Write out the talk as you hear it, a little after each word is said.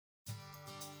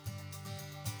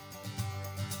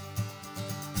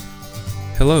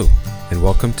Hello, and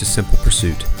welcome to Simple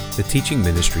Pursuit, the teaching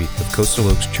ministry of Coastal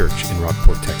Oaks Church in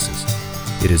Rockport, Texas.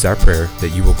 It is our prayer that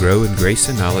you will grow in grace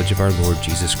and knowledge of our Lord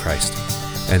Jesus Christ,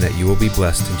 and that you will be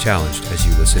blessed and challenged as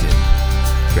you listen in.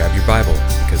 Grab your Bible,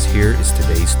 because here is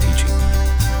today's teaching.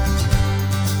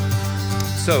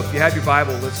 So, if you have your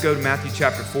Bible, let's go to Matthew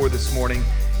chapter 4 this morning,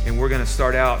 and we're going to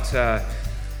start out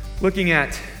looking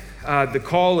at the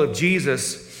call of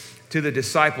Jesus to the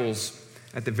disciples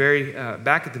at the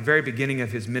back at the very beginning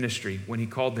of his ministry when he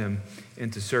called them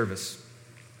into service.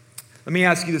 Let me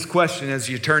ask you this question as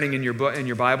you're turning in your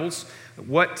Bibles.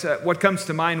 What comes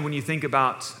to mind when you think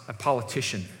about a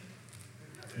politician?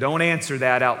 Don't answer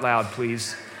that out loud,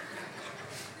 please.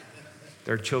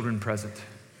 There are children present.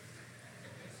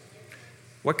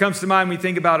 What comes to mind when you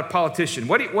think about a politician?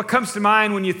 What comes to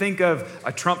mind when you think of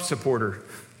a Trump supporter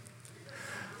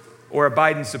or a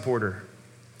Biden supporter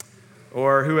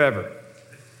or whoever?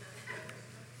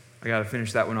 I got to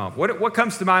finish that one off. What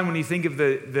comes to mind when you think of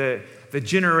the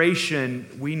generation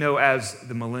we know as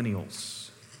the millennials?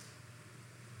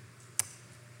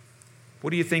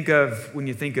 What do you think of when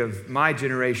you think of my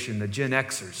generation, the Gen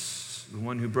Xers, the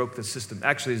one who broke the system?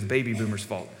 Actually, it's the baby boomers'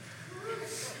 fault.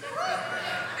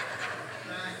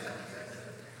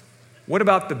 What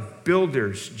about the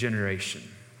builders' generation?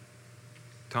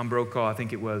 Tom Brokaw, I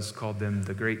think it was, called them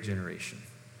the Great Generation.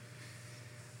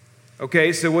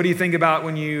 Okay, so what do you think about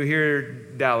when you hear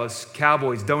Dallas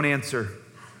Cowboys? Don't answer.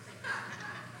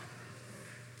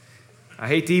 I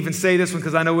hate to even say this one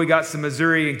because I know we got some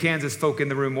Missouri and Kansas folk in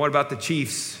the room. What about the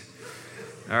Chiefs?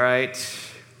 All right.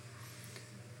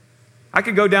 I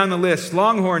could go down the list.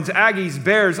 Longhorns, Aggies,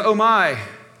 Bears, oh my.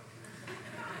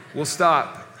 We'll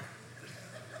stop.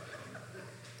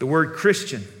 The word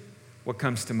Christian, what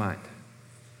comes to mind?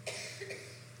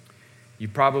 You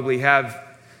probably have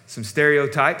some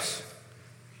stereotypes.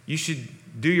 You should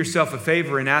do yourself a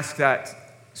favor and ask that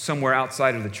somewhere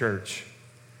outside of the church.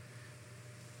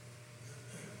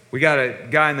 We got a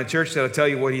guy in the church that'll tell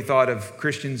you what he thought of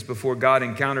Christians before God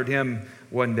encountered him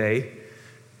one day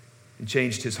and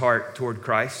changed his heart toward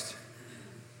Christ.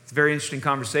 It's a very interesting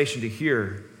conversation to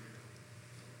hear.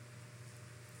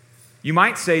 You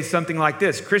might say something like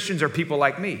this: Christians are people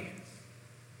like me.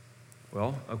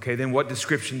 Well, okay, then what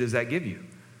description does that give you?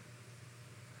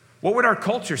 What would our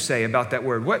culture say about that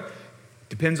word? What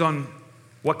depends on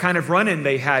what kind of run-in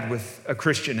they had with a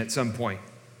Christian at some point.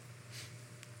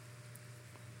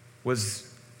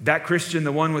 Was that Christian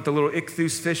the one with the little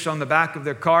ichthus fish on the back of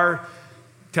their car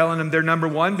telling them they're number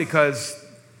one because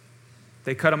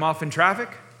they cut them off in traffic?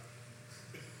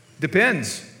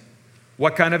 Depends.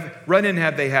 What kind of run-in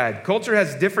have they had? Culture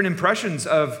has different impressions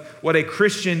of what a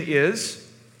Christian is,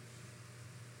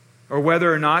 or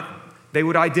whether or not they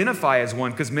would identify as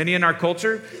one, because many in our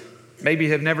culture maybe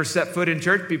have never set foot in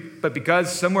church, but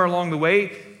because somewhere along the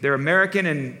way they're American,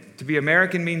 and to be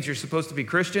American means you're supposed to be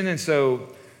Christian, and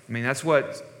so, that's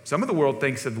what some of the world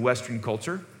thinks of the Western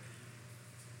culture.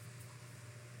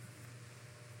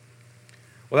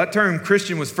 Well, that term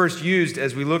Christian was first used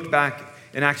as we looked back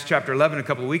in Acts chapter 11 a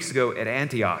couple of weeks ago at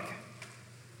Antioch.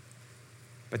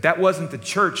 But that wasn't the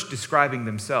church describing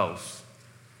themselves.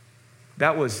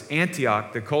 That was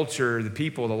Antioch, the culture, the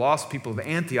people, the lost people of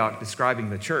Antioch describing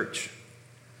the church.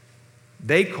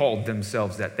 They called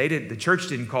themselves that. The church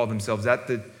didn't call themselves that.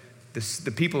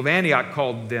 The people of Antioch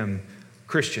called them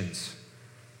Christians.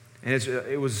 And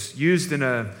it was used in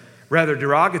a rather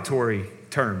derogatory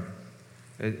term,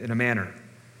 in a manner.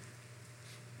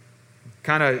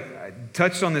 Kind of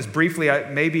touched on this briefly,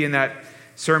 maybe in that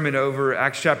sermon over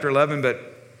Acts chapter 11, but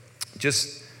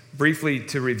just briefly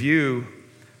to review,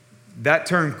 that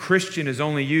term Christian is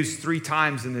only used 3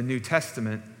 times in the New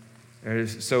Testament,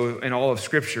 so in all of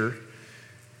Scripture.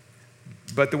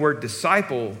 But the word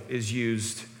disciple is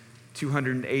used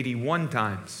 281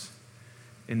 times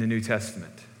in the New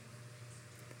Testament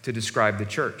to describe the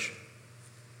church.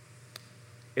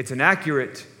 It's an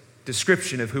accurate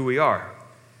description of who we are.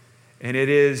 And it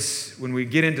is, when we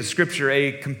get into Scripture,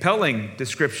 a compelling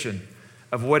description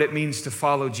of what it means to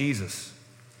follow Jesus.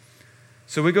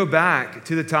 So we go back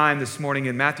to the time this morning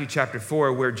in Matthew chapter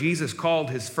 4 where Jesus called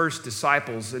his first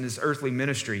disciples in his earthly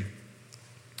ministry.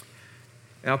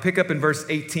 And I'll pick up in verse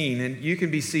 18, and you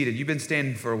can be seated. You've been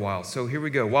standing for a while, so here we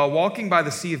go. While walking by the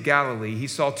Sea of Galilee, he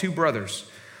saw 2 brothers,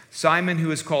 Simon,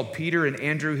 who is called Peter, and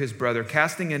Andrew, his brother,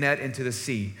 casting a net into the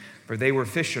sea, for they were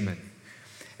fishermen.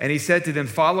 And he said to them,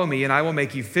 "Follow me, and I will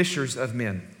make you fishers of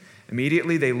men."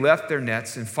 Immediately they left their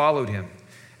nets and followed him.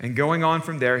 And going on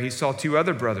from there, he saw 2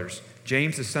 other brothers,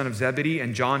 James, the son of Zebedee,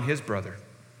 and John, his brother.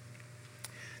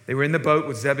 They were in the boat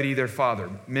with Zebedee, their father,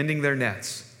 mending their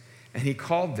nets. And he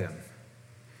called them.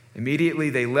 Immediately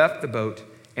they left the boat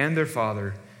and their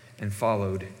father and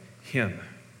followed him.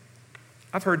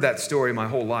 I've heard that story my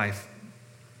whole life,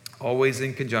 always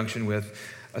in conjunction with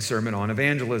a sermon on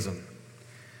evangelism.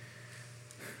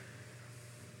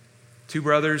 Two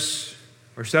brothers,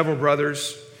 or several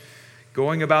brothers,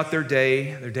 going about their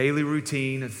day, their daily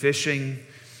routine of fishing,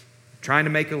 trying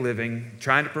to make a living,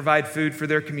 trying to provide food for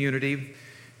their community,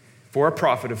 for a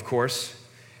profit, of course.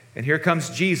 And here comes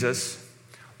Jesus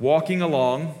walking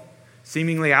along,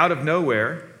 seemingly out of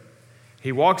nowhere.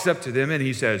 He walks up to them and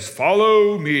he says,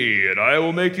 "Follow me, and I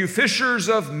will make you fishers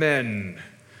of men."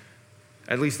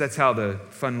 At least that's how the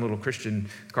fun little Christian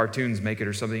cartoons make it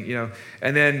or something, you know.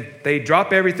 And then they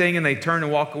drop everything and they turn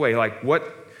and walk away. Like,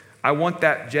 what? I want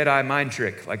that Jedi mind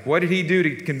trick. Like, what did he do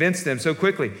to convince them so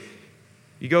quickly?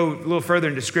 You go a little further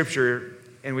into Scripture,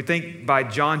 and we think by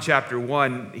John chapter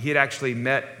 1, he had actually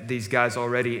met these guys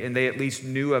already, and they at least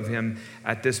knew of him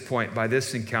at this point by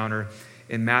this encounter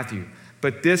in Matthew.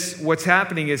 But what's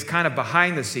happening is kind of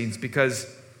behind the scenes,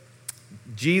 because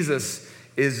Jesus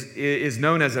is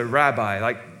known as a rabbi.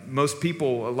 Like most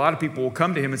people, a lot of people will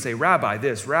come to him and say, "Rabbi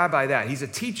this, Rabbi that." He's a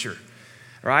teacher,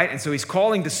 right? And so he's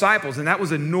calling disciples, and that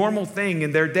was a normal thing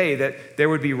in their day, that there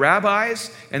would be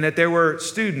rabbis and that there were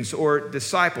students or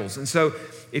disciples. And so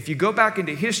if you go back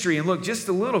into history and look just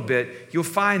a little bit, you'll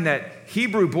find that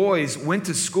Hebrew boys went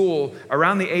to school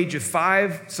around the age of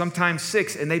 5, sometimes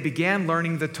 6, and they began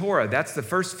learning the Torah. That's the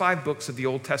first 5 books of the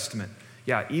Old Testament.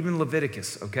 Yeah, even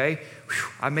Leviticus, okay? Whew,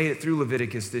 I made it through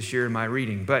Leviticus this year in my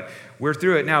reading, but we're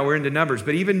through it now. We're into Numbers,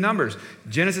 but even Numbers,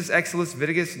 Genesis, Exodus,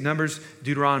 Leviticus, Numbers,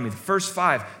 Deuteronomy, the first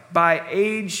 5. By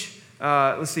age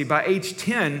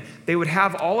 10, they would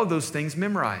have all of those things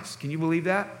memorized. Can you believe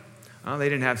that? They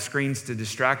didn't have screens to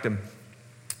distract them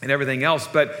and everything else,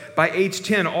 but by age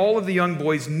 10, all of the young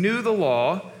boys knew the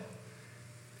law,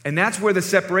 and that's where the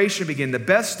separation began. The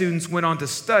best students went on to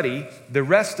study the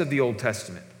rest of the Old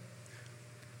Testament.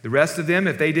 The rest of them,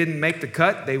 if they didn't make the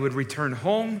cut, they would return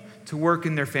home to work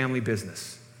in their family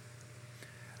business.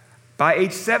 By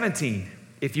age 17,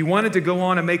 if you wanted to go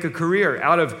on and make a career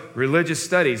out of religious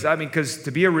studies, because to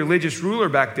be a religious ruler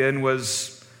back then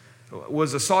was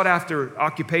a sought-after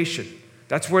occupation.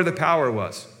 That's where the power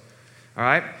was, all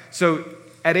right? So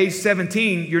at age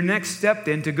 17, your next step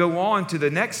then to go on to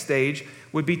the next stage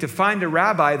would be to find a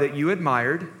rabbi that you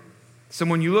admired,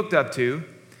 someone you looked up to,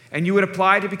 and you would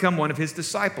apply to become one of his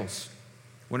disciples,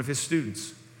 one of his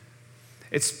students.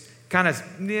 It's kind of,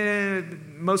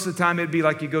 most of the time it'd be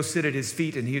like you go sit at his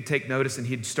feet and he'd take notice and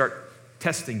he'd start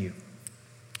testing you.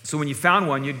 So when you found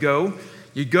one, you'd go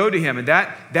to him, and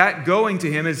that going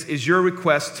to him is your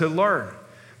request to learn.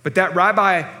 But that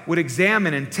rabbi would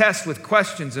examine and test with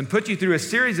questions and put you through a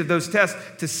series of those tests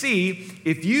to see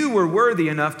if you were worthy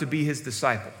enough to be his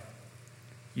disciple.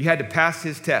 You had to pass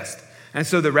his test. And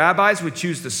so the rabbis would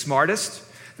choose the smartest,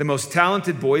 the most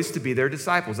talented boys to be their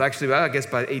disciples. Actually, I guess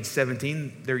by age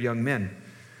 17, they're young men.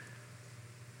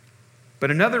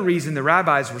 But another reason the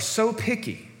rabbis were so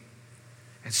picky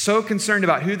and so concerned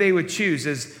about who they would choose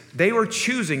is they were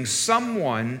choosing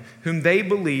someone whom they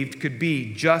believed could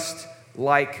be just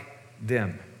like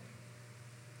them.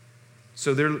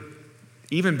 So they're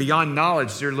even beyond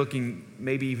knowledge, they're looking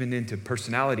maybe even into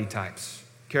personality types,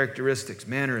 characteristics,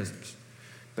 mannerisms.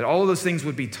 But all of those things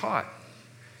would be taught.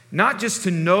 Not just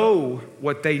to know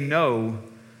what they know,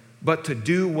 but to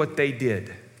do what they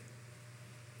did.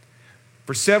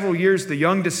 For several years, the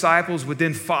young disciples would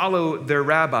then follow their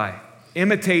rabbi,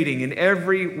 imitating in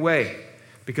every way,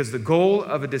 because the goal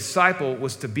of a disciple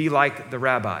was to be like the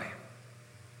rabbi.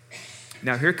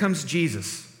 Now here comes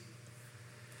Jesus,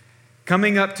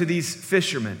 coming up to these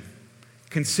fishermen,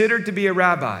 considered to be a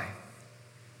rabbi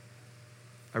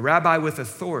with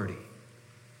authority.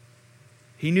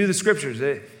 He knew the scriptures.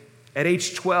 At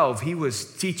age 12, he was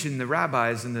teaching the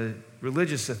rabbis and the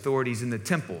religious authorities in the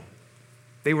temple.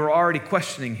 They were already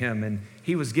questioning him, and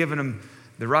he was giving them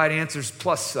the right answers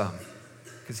plus some,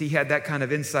 because he had that kind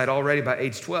of insight already by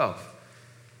age 12.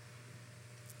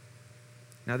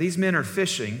 Now, these men are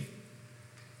fishing.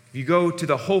 If you go to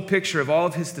the whole picture of all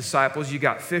of his disciples, you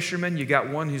got fishermen, you got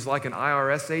one who's like an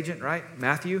IRS agent, right?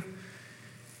 Matthew.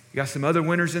 You got some other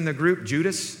winners in the group,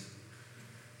 Judas.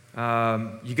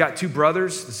 You got 2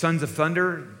 brothers, the sons of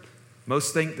thunder.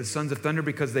 Most think the sons of thunder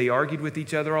because they argued with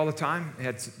each other all the time.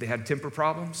 They had temper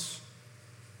problems.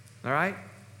 All right?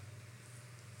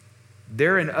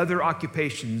 They're in other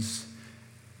occupations,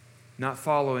 not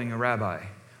following a rabbi,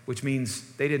 which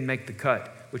means they didn't make the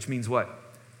cut, which means what?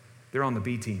 They're on the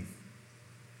B team.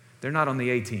 They're not on the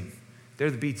A team. They're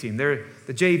the B team. They're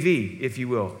the JV, if you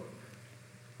will.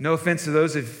 No offense to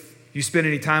those of You spent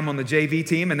any time on the JV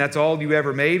team and that's all you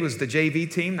ever made was the JV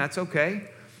team, that's okay.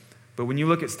 But when you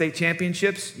look at state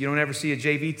championships, you don't ever see a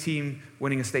JV team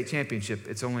winning a state championship.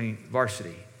 It's only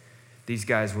varsity. These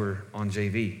guys were on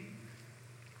JV.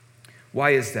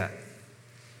 Why is that?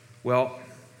 Well,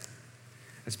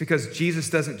 it's because Jesus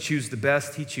doesn't choose the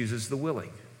best, he chooses the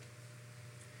willing.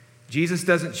 Jesus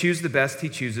doesn't choose the best, he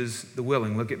chooses the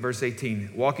willing. Look at verse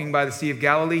 18. Walking by the Sea of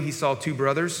Galilee, he saw two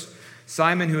brothers,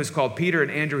 Simon, who is called Peter,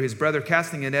 and Andrew, his brother,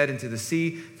 casting a net into the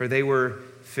sea, for they were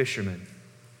fishermen.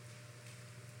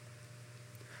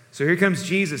 So here comes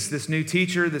Jesus, this new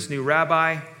teacher, this new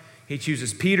rabbi. He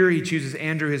chooses Peter, he chooses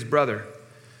Andrew, his brother.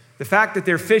 The fact that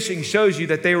they're fishing shows you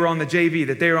that they were on the JV,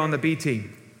 that they were on the B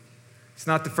team. It's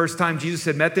not the first time Jesus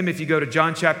had met them. If you go to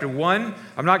John chapter 1,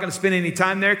 I'm not going to spend any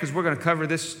time there because we're going to cover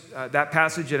that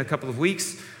passage in a couple of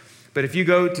weeks. But if you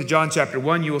go to John chapter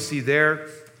 1, you will see there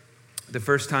the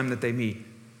first time that they meet.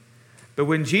 But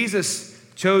when Jesus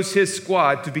chose his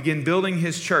squad to begin building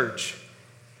his church,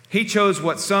 he chose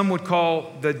what some would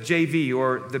call the JV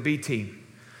or the B team.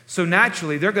 So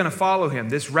naturally, they're going to follow him.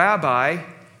 This rabbi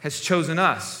has chosen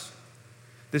us.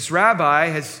 This rabbi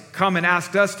has come and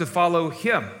asked us to follow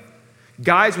him.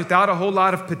 Guys without a whole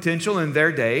lot of potential in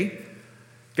their day,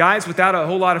 guys without a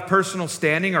whole lot of personal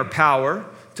standing or power,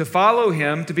 to follow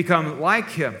him, to become like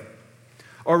him,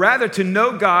 or rather to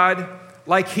know God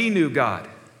like he knew God,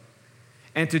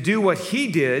 and to do what he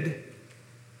did,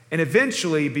 and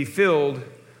eventually be filled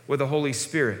with the Holy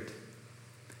Spirit.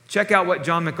 Check out what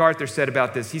John MacArthur said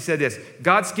about this. He said this: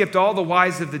 God skipped all the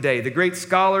wise of the day. The great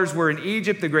scholars were in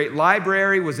Egypt. The great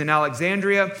library was in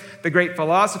Alexandria. The great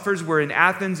philosophers were in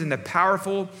Athens, and the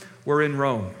powerful were in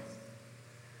Rome.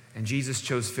 And Jesus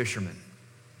chose fishermen.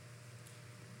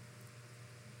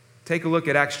 Take a look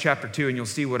at Acts chapter 2 and you'll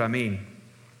see what I mean.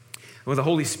 When the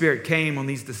Holy Spirit came on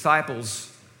these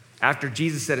disciples after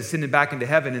Jesus had ascended back into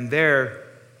heaven, and there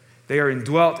they are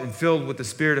indwelt and filled with the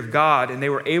Spirit of God, and they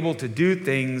were able to do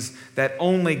things that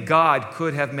only God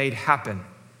could have made happen.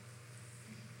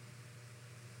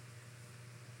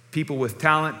 People with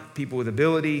talent, people with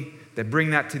ability, that bring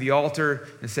that to the altar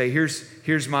and say,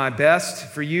 here's my best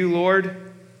for you,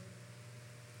 Lord,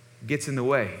 gets in the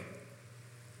way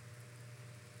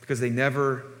because they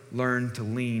never learned to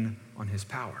lean on his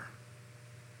power.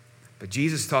 But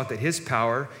Jesus taught that his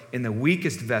power in the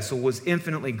weakest vessel was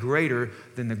infinitely greater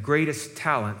than the greatest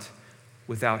talent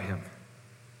without him.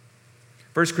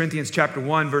 1 Corinthians chapter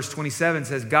 1, verse 27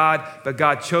 says, But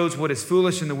God chose what is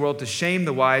foolish in the world to shame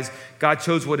the wise. God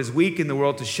chose what is weak in the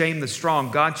world to shame the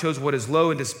strong. God chose what is low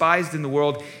and despised in the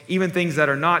world, even things that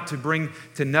are not, to bring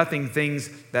to nothing things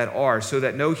that are, so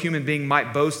that no human being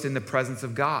might boast in the presence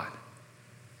of God.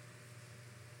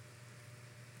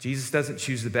 Jesus doesn't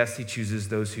choose the best, he chooses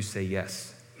those who say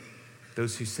yes.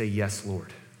 Those who say, yes,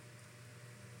 Lord.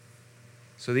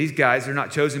 So these guys are not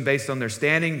chosen based on their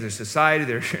standing, their society,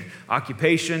 their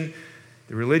occupation,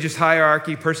 the religious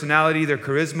hierarchy, personality, their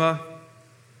charisma.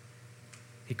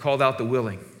 He called out the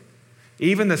willing.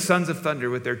 Even the sons of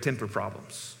thunder with their temper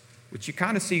problems, which you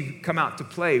kind of see come out to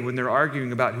play when they're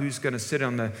arguing about who's going to sit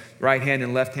on the right hand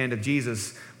and left hand of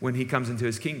Jesus when he comes into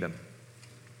his kingdom.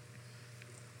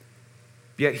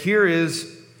 Yet here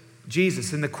is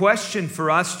Jesus. And the question for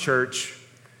us, church,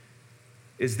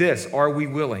 is this: are we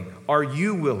willing? Are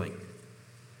you willing?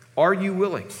 Are you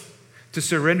willing to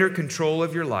surrender control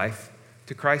of your life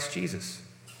to Christ Jesus?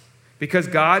 Because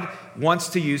God wants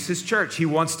to use his church. He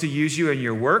wants to use you in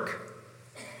your work.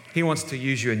 He wants to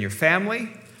use you in your family,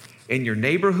 in your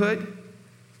neighborhood.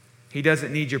 He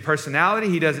doesn't need your personality.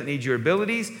 He doesn't need your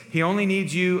abilities. He only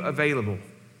needs you available.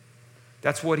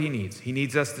 That's what he needs. He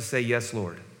needs us to say, yes,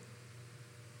 Lord.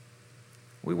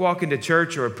 We walk into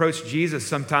church or approach Jesus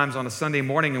sometimes on a Sunday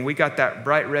morning and we got that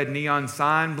bright red neon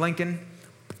sign blinking.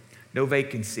 No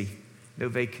vacancy. No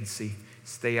vacancy.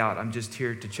 Stay out. I'm just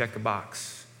here to check a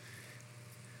box.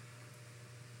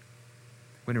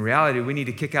 When in reality, we need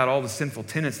to kick out all the sinful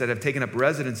tenets that have taken up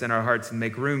residence in our hearts and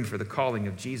make room for the calling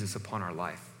of Jesus upon our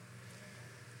life.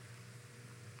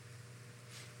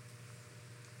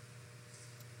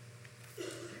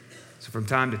 So from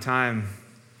time to time,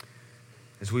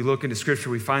 as we look into Scripture,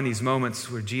 we find these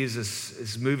moments where Jesus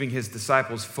is moving his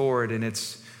disciples forward, and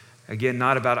it's, again,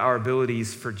 not about our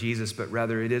abilities for Jesus, but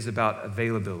rather it is about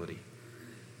availability.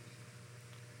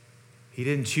 He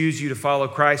didn't choose you to follow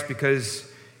Christ because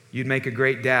you'd make a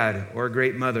great dad or a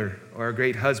great mother or a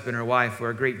great husband or wife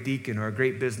or a great deacon or a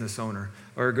great business owner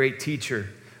or a great teacher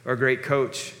or a great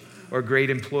coach or a great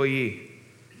employee,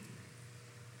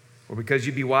 or because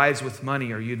you'd be wise with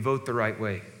money or you'd vote the right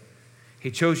way. He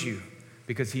chose you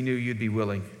because he knew you'd be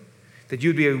willing, that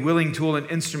you'd be a willing tool and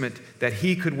instrument that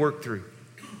he could work through.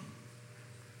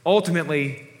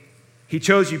 Ultimately, he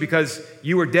chose you because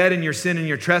you were dead in your sin and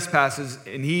your trespasses,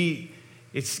 and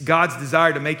it's God's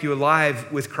desire to make you alive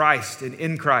with Christ and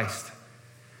in Christ.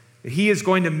 He is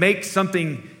going to make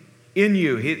something in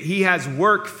you. He has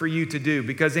work for you to do,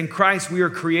 because in Christ we are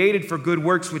created for good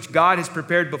works which God has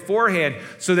prepared beforehand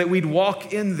so that we'd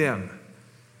walk in them.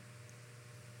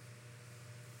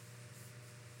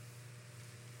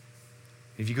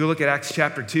 If you go look at Acts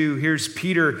chapter 2, here's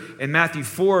Peter in Matthew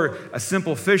 4, a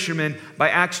simple fisherman. By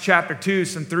Acts chapter 2,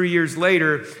 some 3 years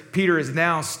later, Peter is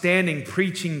now standing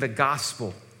preaching the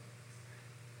gospel.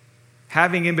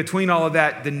 Having in between all of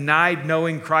that denied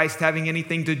knowing Christ, having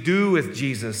anything to do with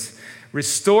Jesus,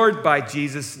 restored by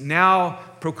Jesus, now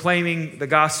proclaiming the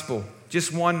gospel.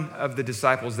 Just one of the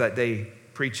disciples that day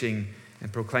preaching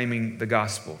and proclaiming the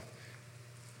gospel.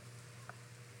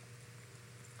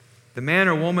 The man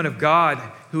or woman of God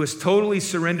who is totally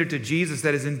surrendered to Jesus,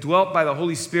 that is indwelt by the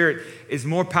Holy Spirit, is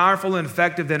more powerful and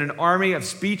effective than an army of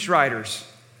speechwriters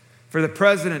for the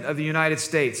President of the United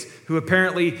States, who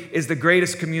apparently is the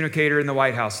greatest communicator in the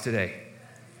White House today.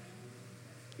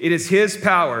 It is his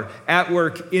power at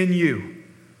work in you.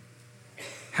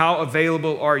 How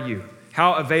available are you?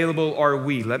 How available are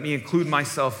we? Let me include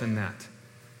myself in that.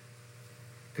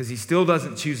 Because he still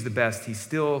doesn't choose the best. He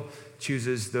still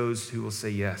chooses those who will say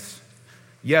yes.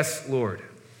 Yes, Lord.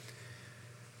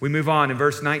 We move on in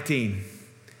verse 19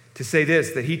 to say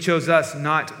this, that he chose us,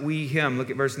 not we him. Look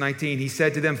at verse 19. He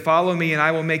said to them, "Follow me and I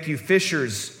will make you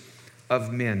fishers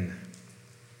of men."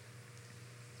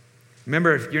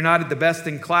 Remember, if you're not at the best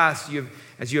in class,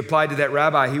 as you applied to that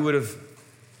rabbi, he would have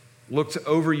looked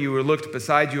over you or looked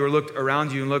beside you or looked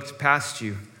around you and looked past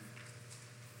you.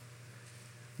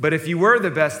 But if you were the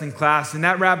best in class and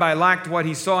that rabbi liked what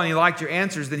he saw and he liked your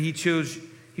answers, then he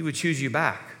would choose you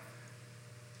back.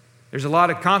 There's a lot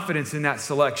of confidence in that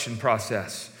selection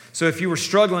process. So if you were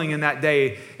struggling in that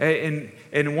day,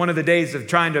 in one of the days of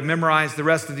trying to memorize the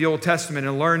rest of the Old Testament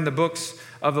and learn the books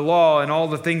of the law and all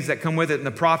the things that come with it and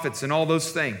the prophets and all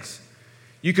those things,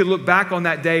 you could look back on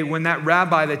that day when that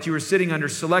rabbi that you were sitting under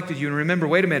selected you and remember,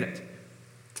 wait a minute,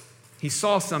 he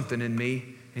saw something in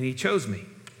me and he chose me.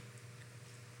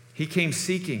 He came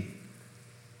seeking.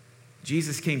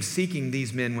 Jesus came seeking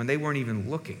these men when they weren't even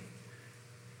looking.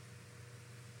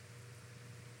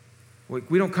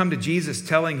 We don't come to Jesus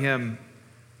telling him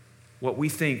what we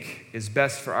think is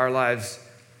best for our lives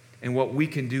and what we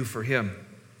can do for him.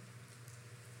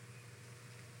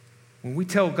 When we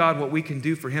tell God what we can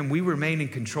do for him, we remain in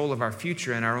control of our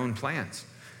future and our own plans.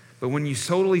 But when you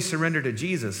totally surrender to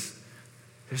Jesus,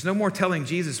 there's no more telling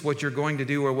Jesus what you're going to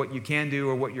do or what you can do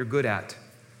or what you're good at.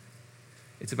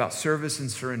 It's about service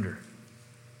and surrender.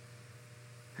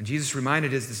 And Jesus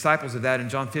reminded his disciples of that in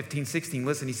John 15:16.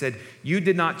 Listen, he said, "You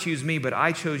did not choose me, but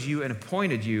I chose you and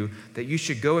appointed you that you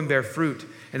should go and bear fruit,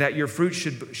 and that your fruit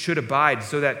should abide,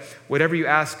 so that whatever you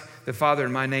ask the Father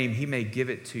in my name, he may give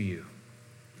it to you."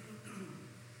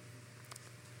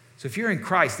 So if you're in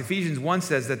Christ, Ephesians 1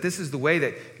 says that this is the way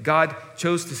that God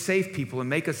chose to save people and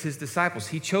make us his disciples.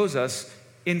 He chose us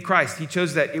in Christ. He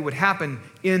chose that it would happen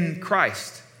in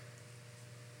Christ.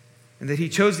 And that he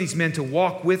chose these men to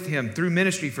walk with him through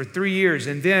ministry for 3 years.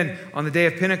 And then on the day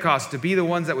of Pentecost to be the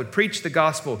ones that would preach the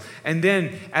gospel. And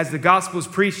then as the gospel was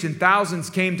preached and thousands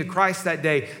came to Christ that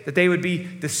day, that they would be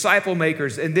disciple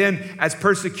makers. And then as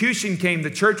persecution came,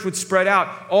 the church would spread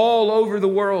out all over the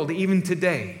world. Even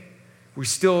today, we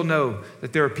still know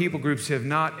that there are people groups who have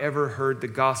not ever heard the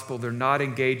gospel. They're not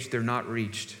engaged. They're not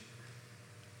reached.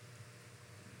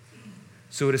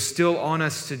 So it is still on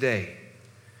us today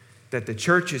that the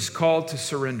church is called to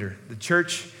surrender. The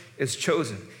church is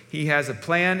chosen. He has a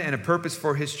plan and a purpose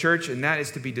for his church, and that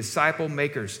is to be disciple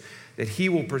makers, that he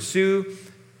will pursue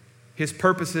his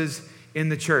purposes in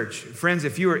the church. Friends,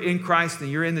 if you are in Christ and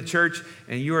you're in the church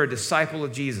and you are a disciple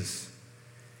of Jesus,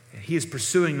 he is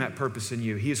pursuing that purpose in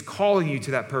you. He is calling you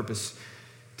to that purpose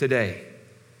today.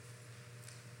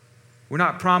 We're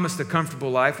not promised a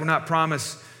comfortable life. We're not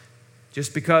promised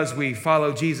just because we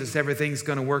follow Jesus, everything's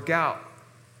going to work out.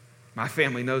 My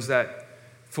family knows that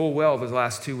full well the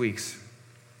last 2 weeks.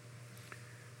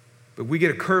 But we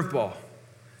get a curveball,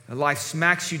 and life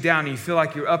smacks you down, and you feel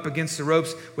like you're up against the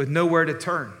ropes with nowhere to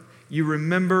turn. You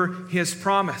remember his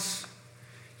promise.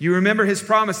 You remember his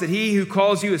promise that he who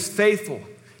calls you is faithful.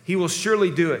 He will surely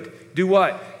do it. Do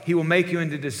what? He will make you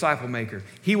into a disciple maker.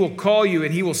 He will call you,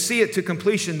 and he will see it to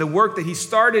completion, the work that he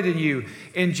started in you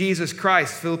in Jesus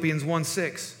Christ, Philippians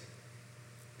 1:6.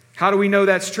 How do we know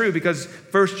that's true? Because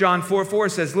 1 John 4:4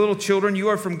 says, "Little children, you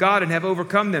are from God and have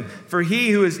overcome them. For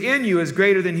he who is in you is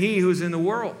greater than he who is in the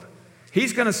world."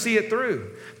 He's going to see it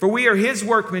through. For we are his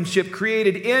workmanship,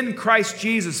 created in Christ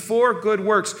Jesus for good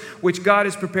works, which God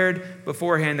has prepared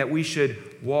beforehand that we should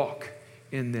walk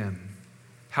in them.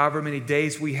 However many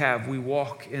days we have, we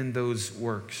walk in those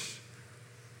works.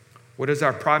 What is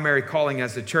our primary calling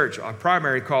as the church? Our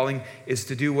primary calling is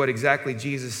to do what exactly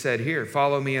Jesus said here.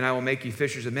 Follow me and I will make you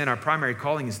fishers of men. Our primary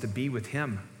calling is to be with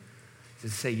him. To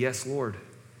say, yes, Lord.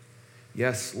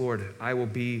 Yes, Lord, I will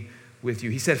be with you.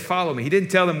 He said, follow me. He didn't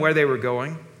tell them where they were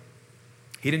going.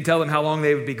 He didn't tell them how long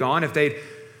they would be gone.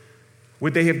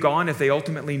 Would they have gone if they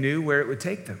ultimately knew where it would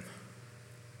take them?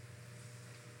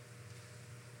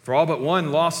 For all but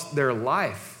one lost their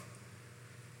life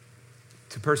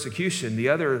to persecution. The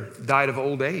other died of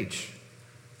old age.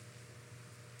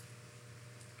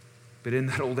 But in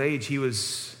that old age, he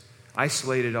was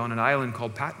isolated on an island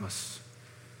called Patmos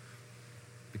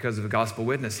because of a gospel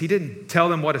witness. He didn't tell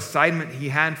them what assignment he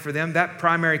had for them. That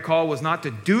primary call was not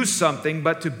to do something,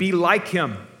 but to be like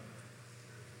him,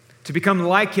 to become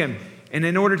like him. And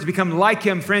in order to become like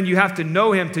him, friend, you have to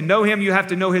know him. To know him, you have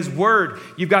to know his word.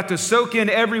 You've got to soak in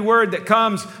every word that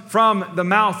comes from the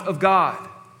mouth of God.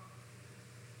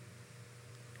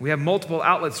 We have multiple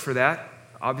outlets for that.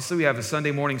 Obviously, we have a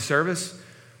Sunday morning service.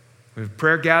 We have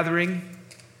prayer gathering,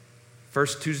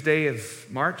 first Tuesday of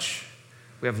March.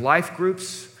 We have life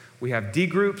groups. We have D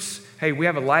groups. Hey, we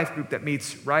have a life group that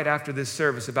meets right after this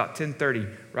service, about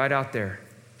 10:30, right out there.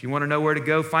 If you want to know where to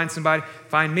go, find somebody.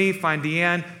 Find me, find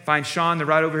Deanne, find Sean. They're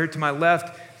right over here to my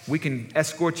left. We can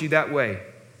escort you that way.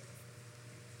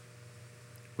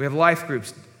 We have life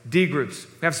groups, D groups.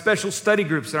 We have special study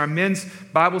groups. Our men's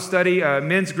Bible study,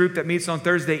 men's group that meets on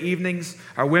Thursday evenings.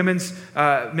 Our women's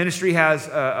ministry has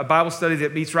a Bible study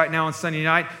that meets right now on Sunday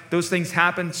night. Those things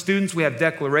happen. Students, we have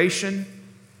declaration.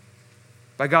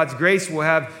 By God's grace, we'll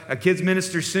have a kids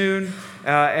minister soon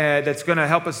that's going to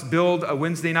help us build a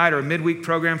Wednesday night or a midweek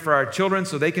program for our children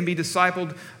so they can be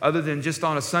discipled other than just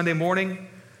on a Sunday morning.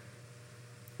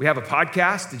 We have a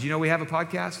podcast. Did you know we have a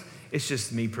podcast? It's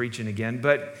just me preaching again.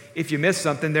 But if you missed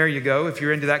something, there you go, if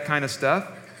you're into that kind of stuff.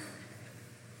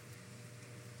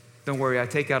 Don't worry, I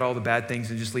take out all the bad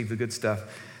things and just leave the good stuff.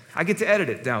 I get to edit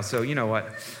it now, so you know what.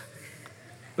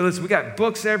 But listen, we got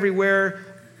books everywhere.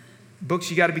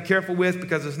 Books you got to be careful with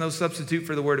because there's no substitute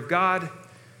for the Word of God.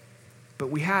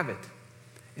 But we have it.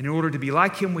 And in order to be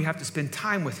like him, we have to spend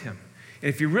time with him. And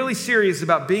if you're really serious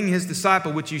about being his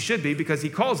disciple, which you should be because he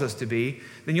calls us to be,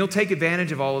 then you'll take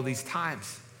advantage of all of these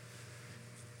times.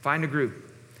 Find a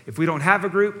group. If we don't have a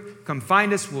group, come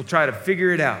find us. We'll try to figure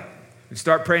it out. And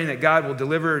start praying that God will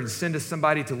deliver and send us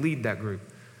somebody to lead that group.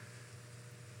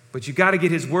 But you got to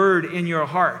get his word in your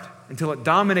heart until it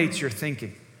dominates your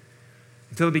thinking.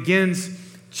 Until it begins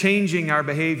changing our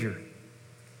behavior.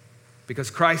 Because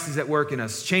Christ is at work in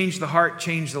us. Change the heart,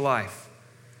 change the life.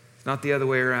 It's not the other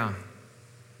way around.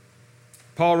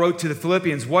 Paul wrote to the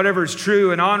Philippians, whatever is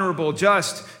true and honorable,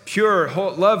 just, pure,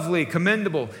 lovely,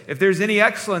 commendable. If there's any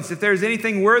excellence, if there's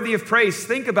anything worthy of praise,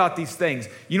 think about these things.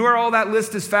 You know where all that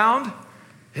list is found?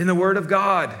 In the Word of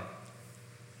God.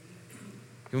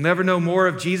 You'll never know more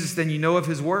of Jesus than you know of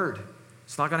his Word.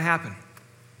 It's not going to happen.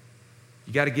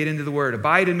 You got to get into the Word.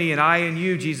 Abide in me and I in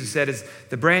you, Jesus said, as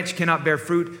the branch cannot bear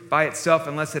fruit by itself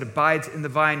unless it abides in the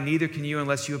vine, neither can you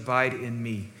unless you abide in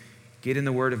me. Get in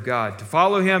the Word of God. To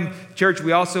follow him, church,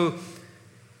 we also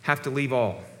have to leave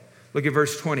all. Look at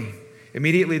verse 20.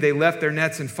 Immediately they left their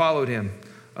nets and followed him.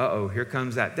 Here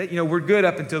comes that. We're good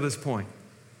up until this point.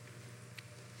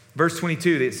 Verse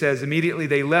 22, it says, immediately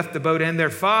they left the boat and their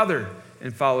father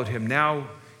and followed him. Now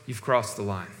you've crossed the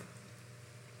line.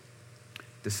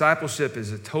 Discipleship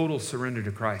is a total surrender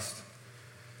to Christ.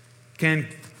 Can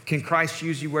Christ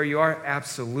use you where you are?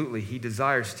 Absolutely. He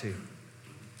desires to.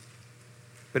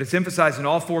 But it's emphasized in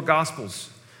all four Gospels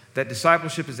that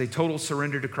discipleship is a total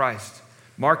surrender to Christ.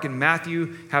 Mark and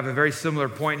Matthew have a very similar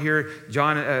point here.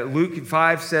 Luke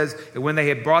 5 says that when they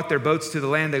had brought their boats to the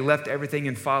land, they left everything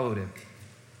and followed him.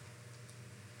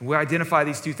 And we identify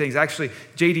these two things. Actually,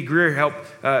 J.D. Greer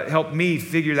helped me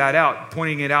figure that out,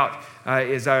 pointing it out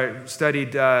as I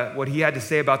studied what he had to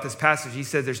say about this passage. He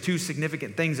said there's two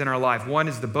significant things in our life. One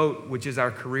is the boat, which is our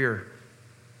career.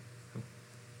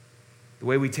 The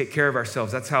way we take care of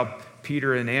ourselves. That's how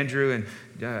Peter and Andrew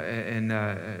and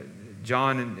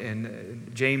John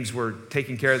and James were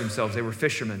taking care of themselves. They were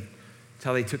fishermen. That's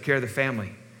how they took care of the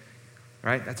family.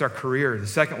 Right? That's our career. The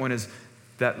second one is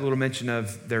that little mention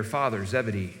of their father,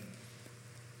 Zebedee.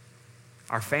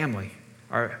 Our family.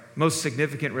 Our most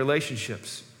significant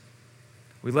relationships.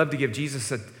 We love to give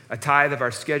Jesus a tithe of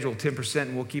our schedule, 10%,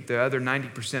 and we'll keep the other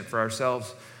 90% for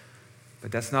ourselves.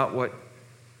 But that's not what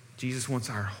Jesus wants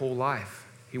our whole life.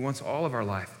 He wants all of our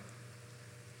life.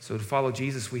 So to follow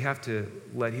Jesus, we have to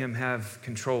let him have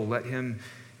control, let him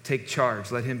take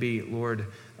charge, let him be Lord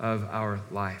of our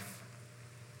life.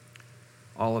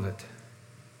 All of it.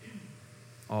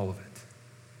 All of it.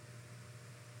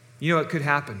 You know, it could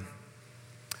happen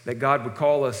that God would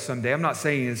call us someday. I'm not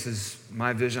saying this is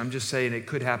my vision. I'm just saying it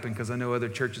could happen because I know other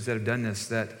churches that have done this,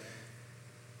 that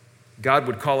God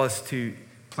would call us to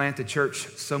plant a church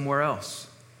somewhere else.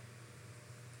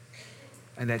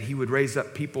 And that he would raise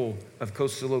up people of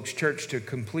Coastal Oaks Church to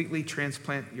completely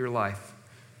transplant your life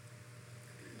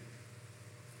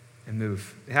and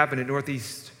move. It happened at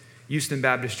Northeast Houston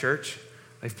Baptist Church.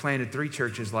 They've planted 3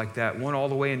 churches like that, one all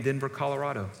the way in Denver,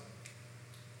 Colorado.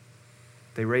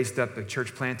 They raised up a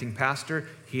church planting pastor.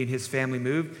 He and his family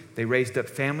moved. They raised up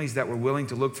families that were willing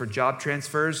to look for job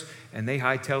transfers, and they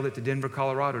hightailed it to Denver,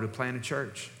 Colorado to plant a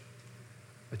church.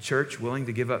 A church willing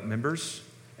to give up members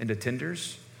and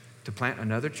attenders to plant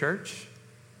another church.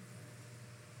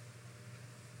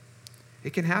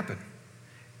 It can happen.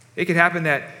 It can happen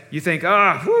that you think,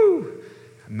 I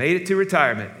made it to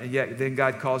retirement. And yet then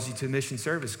God calls you to Mission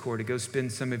Service Corps to go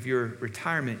spend some of your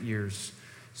retirement years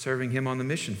serving him on the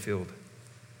mission field.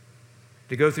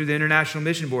 To go through the International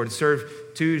Mission Board, to serve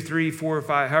 2, 3, 4,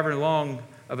 5, however long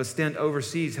of a stint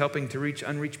overseas, helping to reach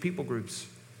unreached people groups,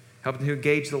 helping to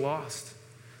engage the lost.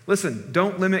 Listen,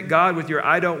 don't limit God with your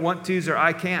I don't want tos or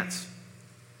I can'ts.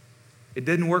 It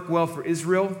didn't work well for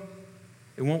Israel.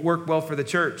 It won't work well for the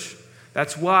church.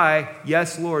 That's why,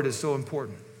 yes, Lord, is so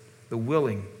important. The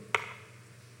willing.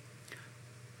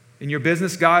 In your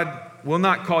business, God will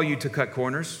not call you to cut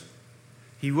corners.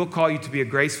 He will call you to be a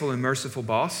graceful and merciful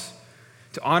boss,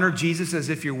 to honor Jesus as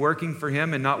if you're working for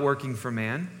him and not working for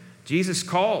man. Jesus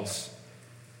calls,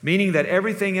 meaning that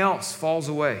everything else falls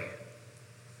away.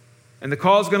 And the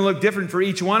call is going to look different for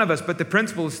each one of us, but the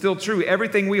principle is still true.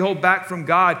 Everything we hold back from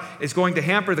God is going to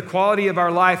hamper the quality of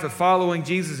our life of following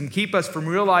Jesus and keep us from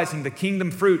realizing the kingdom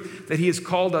fruit that he has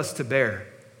called us to bear,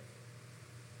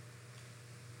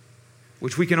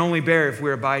 which we can only bear if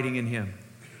we're abiding in him.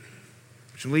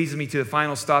 Which leads me to the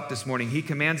final stop this morning. He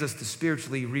commands us to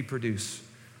spiritually reproduce.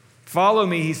 Follow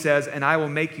me, he says, and I will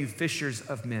make you fishers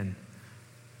of men.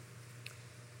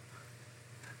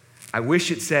 I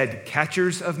wish it said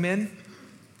catchers of men.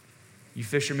 You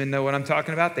fishermen know what I'm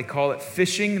talking about. They call it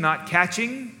fishing, not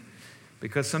catching,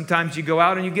 because sometimes you go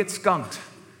out and you get skunked.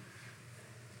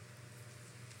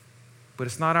 But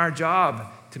it's not our job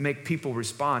to make people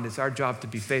respond. It's our job to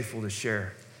be faithful to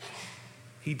share.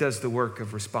 He does the work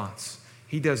of response.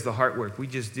 He does the heart work. We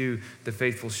just do the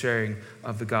faithful sharing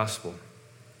of the gospel.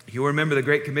 You'll remember the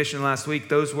Great Commission last week.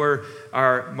 Those were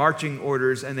our marching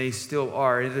orders, and they still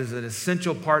are. It is an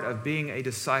essential part of being a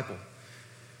disciple.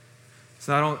 It's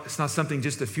not something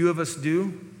just a few of us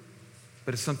do,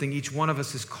 but it's something each one of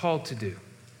us is called to do.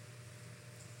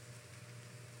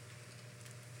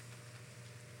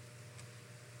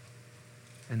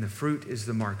 And the fruit is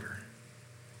the marker.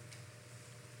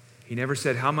 He never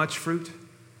said how much fruit.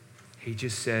 He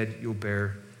just said you'll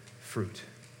bear fruit.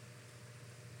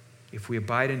 If we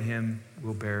abide in him,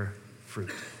 we'll bear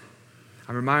fruit.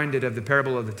 I'm reminded of the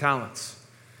parable of the talents,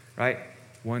 right?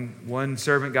 One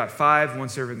servant got 5, one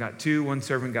servant got 2, one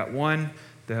servant got 1.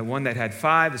 The one that had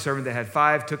 5, the servant that had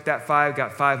 5, took that 5,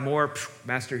 got 5 more.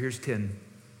 Master, here's 10.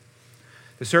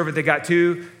 The servant that got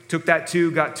 2, took that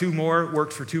 2, got 2 more,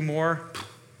 worked for 2 more.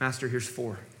 Master, here's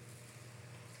 4.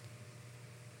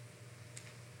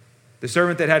 The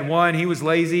servant that had 1, he was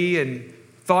lazy and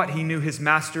thought he knew his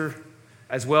master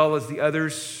as well as the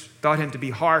others, thought him to be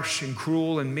harsh and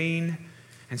cruel and mean.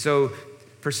 And so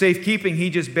for safekeeping, he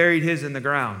just buried his in the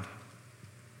ground.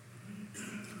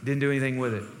 Didn't do anything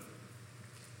with it.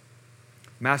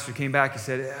 Master came back and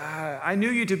said, I knew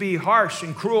you to be harsh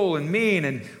and cruel and mean.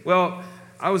 And well,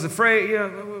 I was afraid,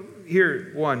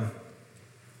 here, 1.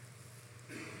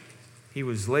 He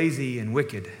was lazy and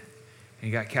wicked, and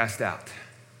he got cast out.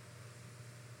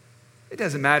 It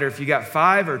doesn't matter if you got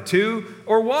 5 or 2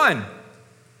 or 1.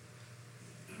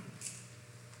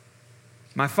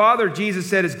 My Father, Jesus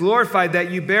said, is glorified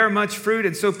that you bear much fruit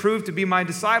and so prove to be my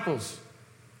disciples.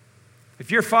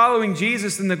 If you're following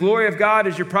Jesus, then the glory of God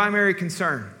is your primary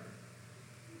concern.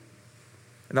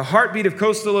 And the heartbeat of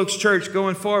Coastal Oaks Church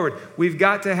going forward, we've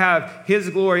got to have his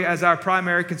glory as our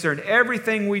primary concern.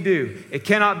 Everything we do, it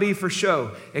cannot be for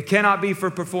show. It cannot be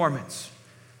for performance.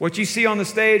 What you see on the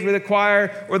stage with the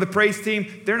choir or the praise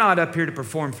team, they're not up here to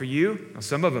perform for you. Now,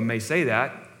 some of them may say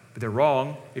that, but they're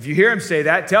wrong. If you hear them say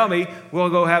that, tell me. We'll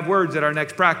go have words at our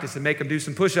next practice and make them do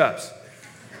some push-ups.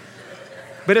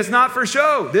 But it's not for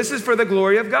show. This is for the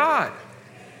glory of God.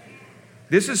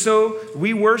 This is so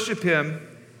we worship him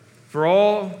for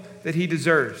all that he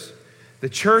deserves. The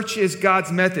church is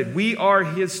God's method. We are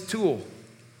his tool.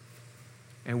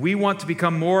 And we want to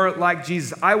become more like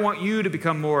Jesus. I want you to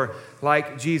become more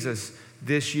like Jesus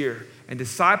this year. And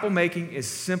disciple making is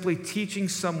simply teaching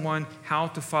someone how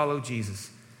to follow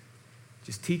Jesus.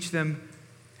 Just teach them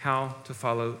how to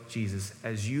follow Jesus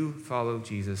as you follow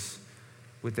Jesus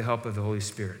with the help of the Holy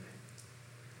Spirit.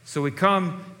 So we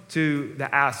come to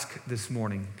the ask this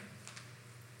morning.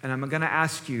 And I'm going to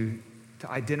ask you to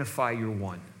identify your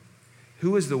one.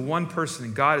 Who is the one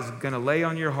person God is going to lay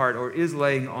on your heart or is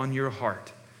laying on your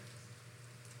heart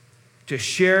to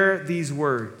share these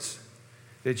words,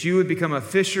 that you would become a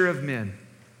fisher of men,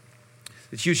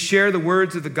 that you share the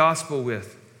words of the gospel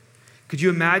with? Could you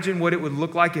imagine what it would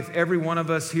look like if every one of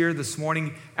us here this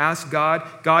morning asked God,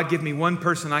 God, give me one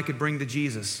person I could bring to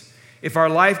Jesus? If our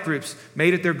life groups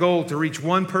made it their goal to reach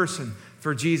one person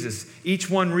for Jesus,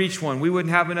 each one reach one, we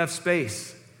wouldn't have enough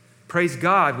space. Praise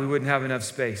God, we wouldn't have enough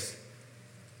space.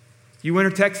 You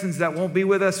Winter Texans that won't be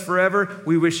with us forever,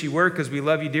 we wish you were because we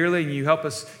love you dearly and you help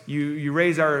us, you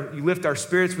lift our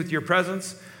spirits with your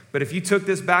presence. But if you took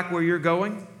this back where you're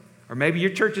going, or maybe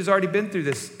your church has already been through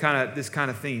this kind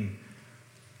of theme,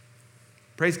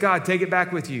 praise God, take it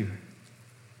back with you.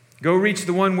 Go reach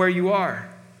the one where you are.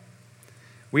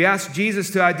 We ask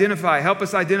Jesus to help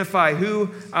us identify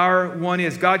who our one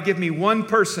is. God, give me one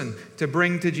person to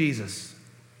bring to Jesus.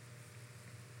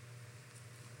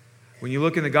 When you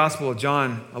look in the Gospel of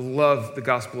John, I love the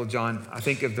Gospel of John. I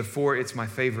think of the four, it's my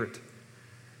favorite.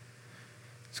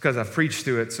 It's because I've preached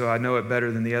through it, so I know it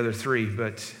better than the other three.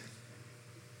 But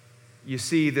you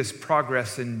see this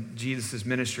progress in Jesus'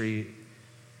 ministry.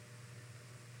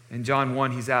 In John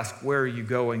 1, he's asked, where are you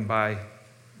going by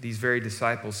these very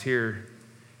disciples here?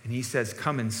 And he says,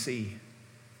 come and see.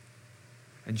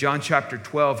 In John chapter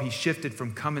 12, he shifted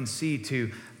from come and see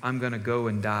to I'm going to go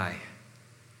and die.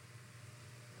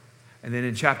 And then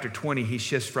in chapter 20, he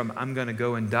shifts from I'm going to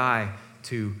go and die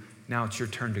to now it's your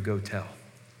turn to go tell.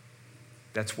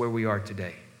 That's where we are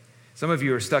today. Some of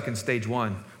you are stuck in stage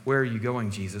 1. Where are you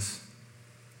going, Jesus?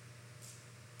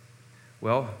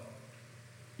 Well,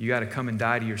 you got to come and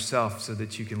die to yourself so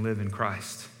that you can live in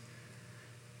Christ.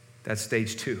 That's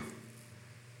stage 2.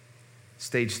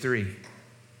 Stage 3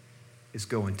 is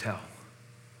go and tell.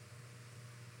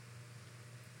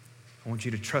 I want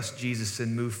you to trust Jesus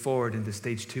and move forward into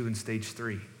stage 2 and stage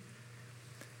 3.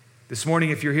 This morning,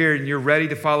 if you're here and you're ready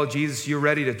to follow Jesus, you're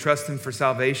ready to trust him for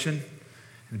salvation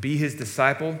and be his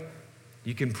disciple,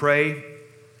 you can pray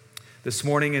this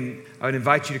morning, and I would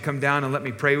invite you to come down and let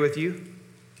me pray with you.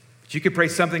 But you could pray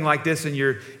something like this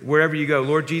wherever you go.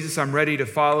 Lord Jesus, I'm ready to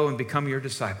follow and become your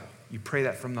disciple. You pray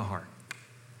that from the heart.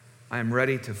 I am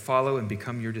ready to follow and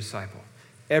become your disciple.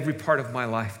 Every part of my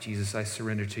life, Jesus, I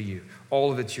surrender to you.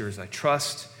 All of it's yours. I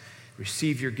trust,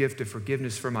 receive your gift of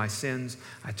forgiveness for my sins.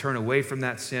 I turn away from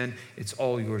that sin. It's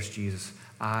all yours, Jesus.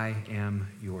 I am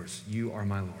yours. You are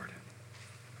my Lord.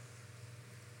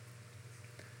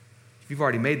 If you've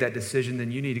already made that decision,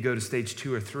 then you need to go to stage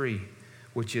 2 or 3,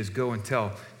 which is go and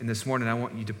tell. And this morning, I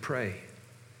want you to pray.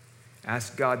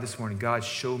 Ask God this morning, God,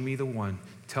 show me the one.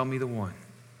 Tell me the one.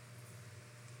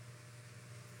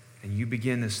 And you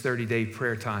begin this 30-day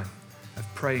prayer time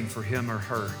of praying for him or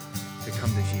her to come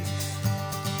to Jesus.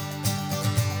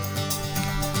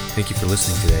 Thank you for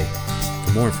listening today.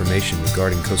 For more information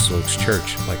regarding Coastal Oaks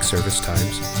Church, like service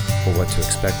times or what to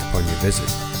expect upon your visit,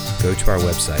 go to our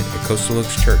website at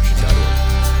coastaloakschurch.org.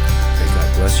 May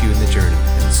God bless you in the journey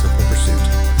and the simple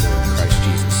pursuit